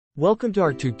Welcome to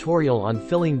our tutorial on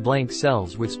filling blank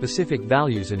cells with specific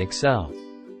values in Excel.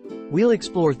 We'll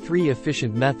explore 3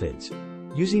 efficient methods: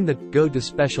 using the Go to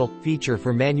Special feature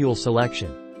for manual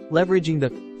selection, leveraging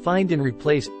the Find and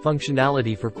Replace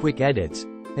functionality for quick edits,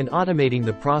 and automating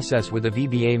the process with a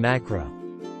VBA macro.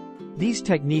 These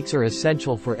techniques are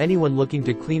essential for anyone looking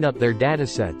to clean up their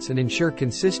datasets and ensure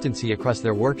consistency across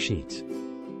their worksheets.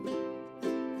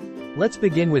 Let's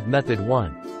begin with method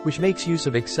 1, which makes use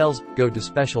of Excel's Go to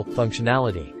Special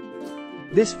functionality.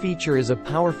 This feature is a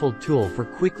powerful tool for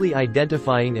quickly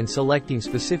identifying and selecting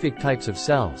specific types of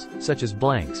cells, such as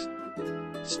blanks.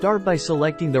 Start by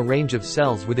selecting the range of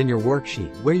cells within your worksheet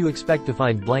where you expect to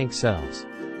find blank cells.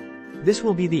 This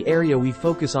will be the area we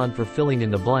focus on for filling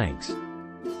in the blanks.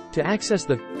 To access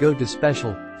the Go to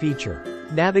Special feature,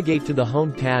 navigate to the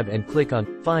Home tab and click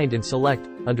on Find and Select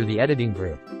under the Editing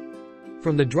group.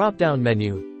 From the drop-down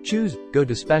menu, choose Go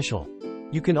to Special.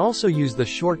 You can also use the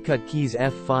shortcut keys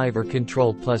F5 or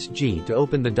Ctrl+G to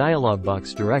open the dialog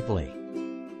box directly.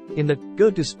 In the Go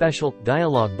to Special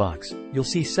dialog box, you'll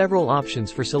see several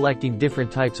options for selecting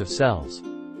different types of cells.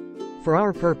 For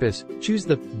our purpose, choose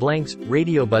the Blanks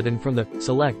radio button from the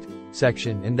Select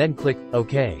section and then click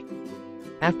OK.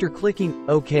 After clicking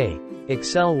OK,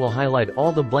 Excel will highlight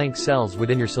all the blank cells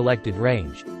within your selected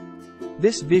range.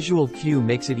 This visual cue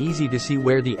makes it easy to see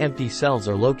where the empty cells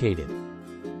are located.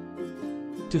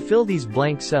 To fill these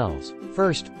blank cells,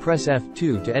 first, press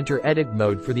F2 to enter edit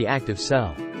mode for the active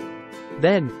cell.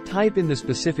 Then, type in the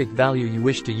specific value you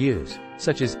wish to use,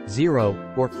 such as 0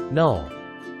 or null,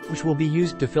 which will be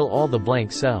used to fill all the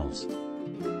blank cells.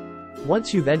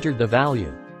 Once you've entered the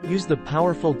value, use the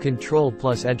powerful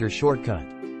Ctrl+Enter shortcut.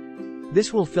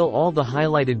 This will fill all the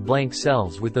highlighted blank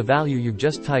cells with the value you've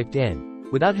just typed in,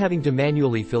 without having to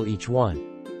manually fill each one.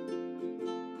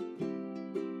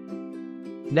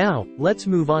 Now, let's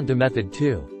move on to method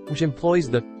 2, which employs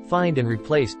the Find and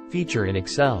Replace feature in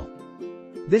Excel.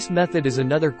 This method is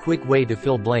another quick way to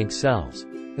fill blank cells,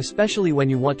 especially when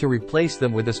you want to replace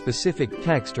them with a specific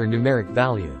text or numeric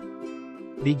value.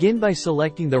 Begin by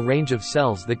selecting the range of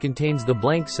cells that contains the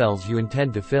blank cells you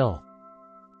intend to fill.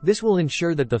 This will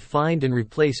ensure that the Find and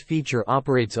Replace feature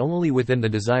operates only within the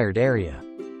desired area.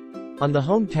 On the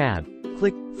Home tab,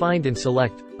 click Find and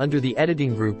Select under the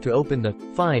Editing group to open the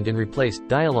Find and Replace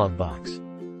dialog box.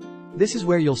 This is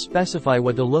where you'll specify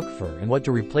what to look for and what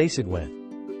to replace it with.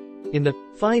 In the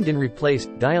Find and Replace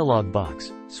dialog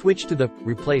box, switch to the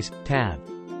Replace tab.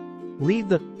 Leave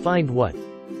the Find What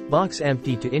box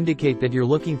empty to indicate that you're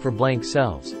looking for blank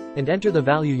cells, and enter the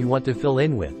value you want to fill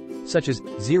in with, such as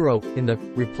 0, in the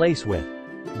Replace With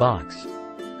box.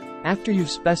 After you've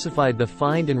specified the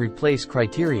Find and Replace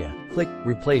criteria, click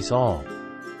Replace All.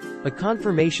 A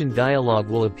confirmation dialog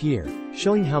will appear,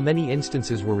 showing how many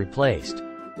instances were replaced.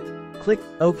 Click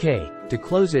OK to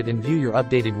close it and view your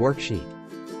updated worksheet.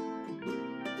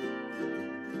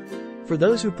 For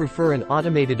those who prefer an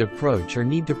automated approach or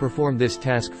need to perform this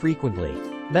task frequently,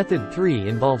 method 3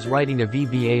 involves writing a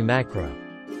VBA macro.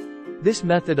 This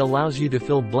method allows you to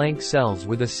fill blank cells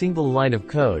with a single line of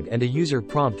code and a user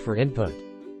prompt for input.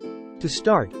 To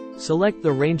start, select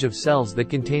the range of cells that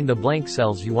contain the blank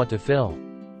cells you want to fill.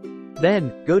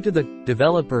 Then, go to the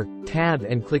Developer tab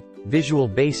and click Visual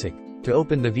Basic to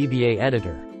open the VBA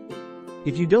editor.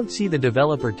 If you don't see the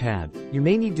Developer tab, you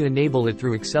may need to enable it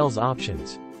through Excel's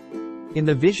options. In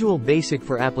the Visual Basic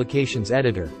for Applications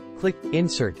editor, click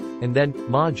Insert, and then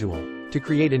Module, to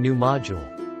create a new module.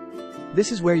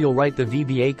 This is where you'll write the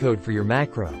VBA code for your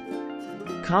macro.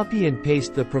 Copy and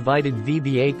paste the provided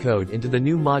VBA code into the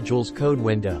new module's code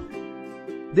window.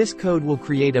 This code will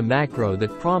create a macro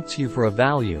that prompts you for a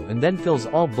value and then fills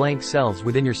all blank cells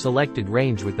within your selected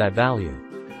range with that value.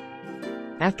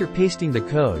 After pasting the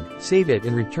code, save it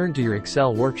and return to your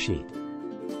Excel worksheet.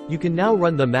 You can now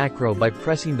run the macro by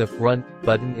pressing the Run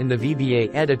button in the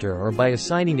VBA editor or by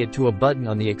assigning it to a button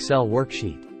on the Excel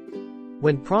worksheet.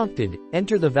 When prompted,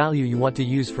 enter the value you want to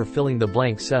use for filling the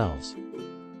blank cells.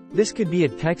 This could be a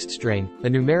text string, a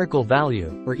numerical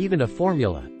value, or even a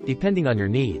formula, depending on your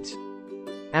needs.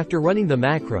 After running the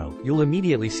macro, you'll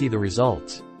immediately see the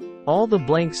results. All the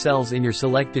blank cells in your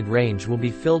selected range will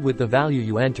be filled with the value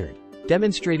you entered,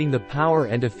 demonstrating the power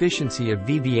and efficiency of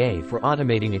VBA for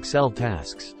automating Excel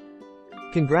tasks.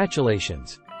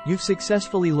 Congratulations! You've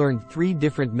successfully learned 3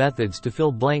 different methods to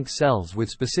fill blank cells with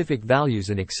specific values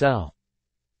in Excel.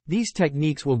 These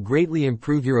techniques will greatly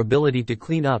improve your ability to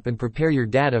clean up and prepare your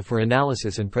data for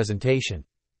analysis and presentation.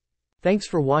 Thanks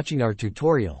for watching our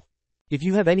tutorial. If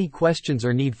you have any questions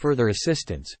or need further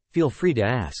assistance, feel free to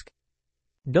ask.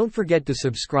 Don't forget to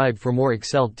subscribe for more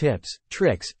Excel tips,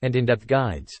 tricks, and in-depth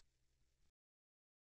guides.